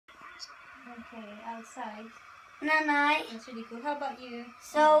Okay, outside. Night. That's really cool. How about you?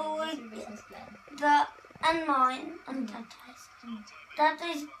 So What's your business plan? and mine and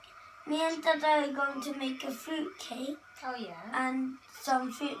Tata's. Me and Tata are going to make a fruit cake. Oh yeah. And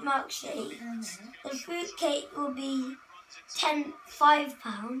some fruit milkshake. The fruit cake will be £5,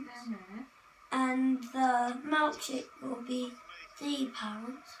 and the milkshake will be £3,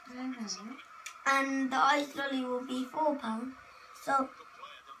 and the ice lolly will be £4. So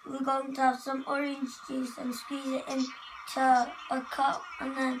we're going to have some orange juice and squeeze it into a cup,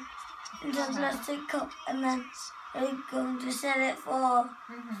 and then into a plastic cup, and then we're going to sell it for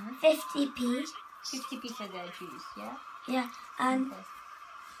 50p. 50p for the juice, yeah? Yeah, and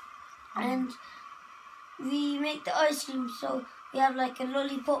we make the ice cream, so we have like a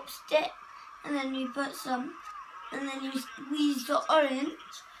lollipop stick, and then you put some, and then you squeeze the orange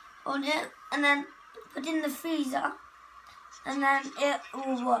on it, and then put in the freezer, and then it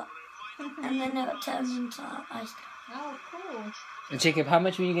will work, and then it will turn into ice cream. Oh, cool. And Jacob, how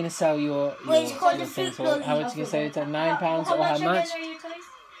much were you going to sell your it's called the things fruit for? lolly. How much are you going to sell it at? £9 or how much? Again are your toys?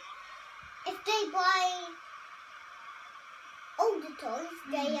 If they buy all the toys,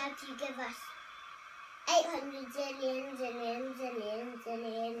 they have to give us 800 zillion.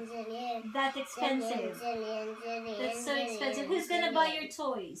 That's expensive. That's so expensive. Who's gonna buy your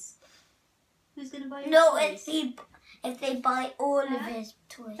toys? Who's gonna buy your toys? If they buy all of his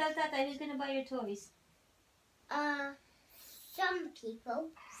toys. Tell Tata, who's gonna buy your toys? Some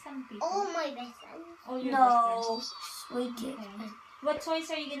people. Some people. All my best friends. All your No, best we do. Okay. What toys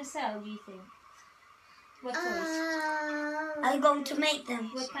are you gonna sell, do you think? What toys? I'm going to make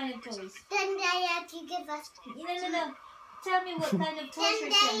them. What kind of toys? Then they have to give us. No. Tell me what kind of toys Then you're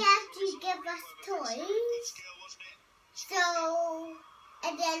they selling. have to give us toys. So,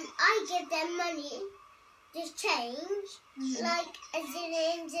 and then I give them money, just change, like a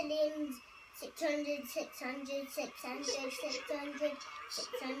zillion, 600.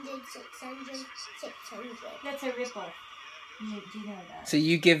 That's a rip-off. Do you know that? So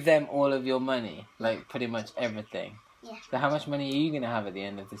you give them all of your money, like pretty much everything. Yeah. So how much money are you going to have at the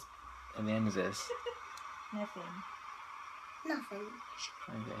end of this? At the end of this? Nothing.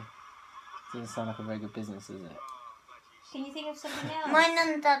 Okay. Doesn't sound like a very good business, does it? Can you think of something else? Mine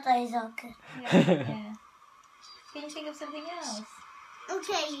and Tata is okay. Yeah. Can you think of something else?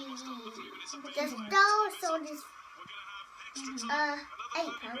 Okay. The Star Sword is £8.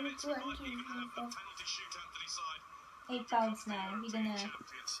 1, 2, 3, 4. £8 now. You're gonna.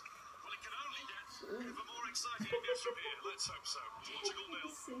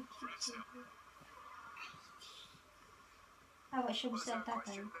 How much should we sell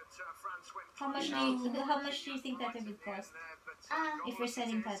Tata? How much do you think Tata would cost? If you're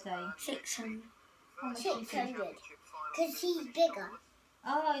selling Tata? 600. How much do you think? 600. Because he's bigger.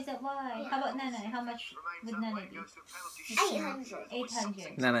 Oh, is that why? Yeah. How about Nana? How much would Nana be? 800.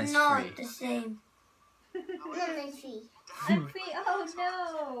 800. Nana's Not free. the same. Nana's free. I'm free. Oh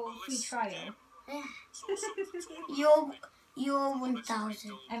no! Free trial. You're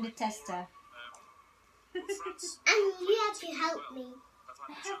 1,000. I'm the tester. And you have to help me.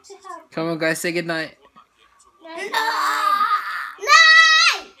 I have to help. Come on, guys, say goodnight. Night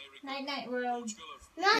No! night, world.